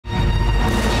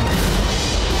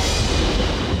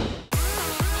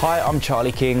Hi, I'm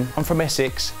Charlie King. I'm from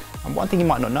Essex, and one thing you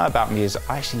might not know about me is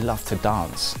I actually love to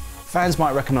dance. Fans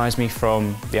might recognise me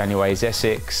from the Annual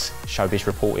Essex, Showbiz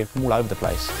Reported, from all over the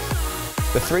place.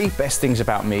 The three best things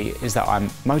about me is that I'm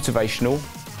motivational,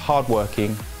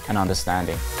 hardworking, and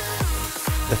understanding.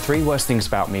 The three worst things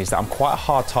about me is that I'm quite a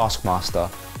hard taskmaster,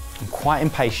 I'm quite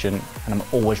impatient, and I'm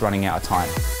always running out of time.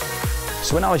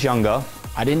 So when I was younger,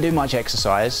 I didn't do much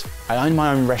exercise. I owned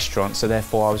my own restaurant, so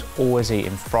therefore I was always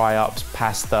eating fry-ups,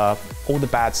 pasta, all the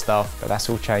bad stuff, but that's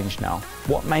all changed now.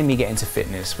 What made me get into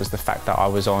fitness was the fact that I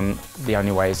was on the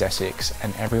Only Way is Essex,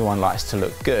 and everyone likes to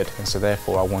look good, and so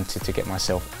therefore I wanted to get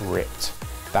myself ripped.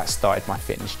 That started my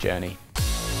fitness journey.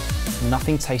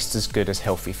 Nothing tastes as good as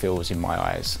healthy feels in my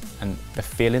eyes, and the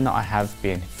feeling that I have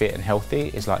being fit and healthy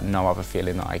is like no other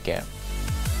feeling that I get.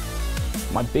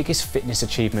 My biggest fitness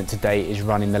achievement to date is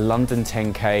running the London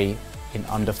 10K in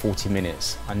under 40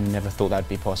 minutes. I never thought that'd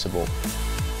be possible.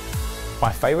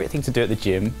 My favourite thing to do at the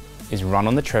gym is run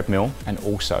on the treadmill and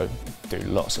also do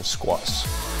lots of squats.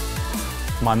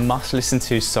 My must listen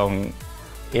to song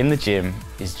in the gym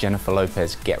is Jennifer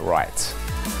Lopez's Get Right.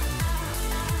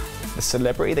 The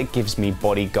celebrity that gives me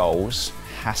body goals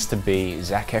has to be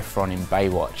Zac Efron in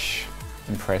Baywatch.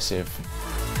 Impressive.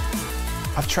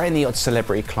 I've trained the odd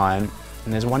celebrity client,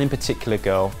 and there's one in particular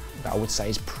girl that I would say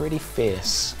is pretty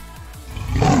fierce.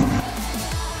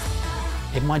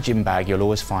 In my gym bag, you'll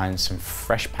always find some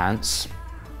fresh pants,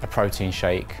 a protein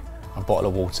shake, a bottle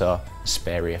of water,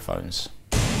 spare earphones.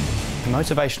 The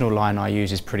motivational line I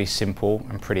use is pretty simple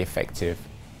and pretty effective.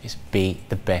 It's be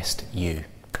the best you.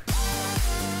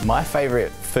 My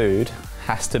favourite food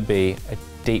has to be a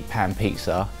deep pan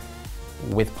pizza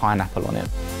with pineapple on it.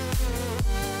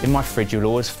 In my fridge, you'll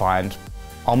always find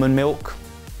almond milk,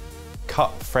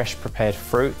 cut fresh prepared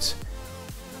fruit,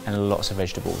 and lots of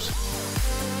vegetables.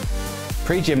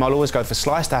 Pre-gym, I'll always go for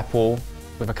sliced apple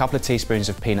with a couple of teaspoons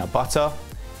of peanut butter,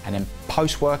 and then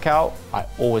post-workout, I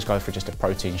always go for just a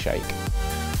protein shake.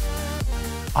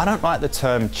 I don't like the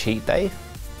term cheat day,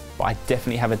 but I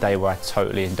definitely have a day where I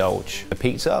totally indulge. A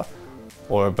pizza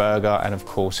or a burger, and of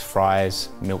course fries,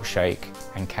 milkshake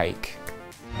and cake.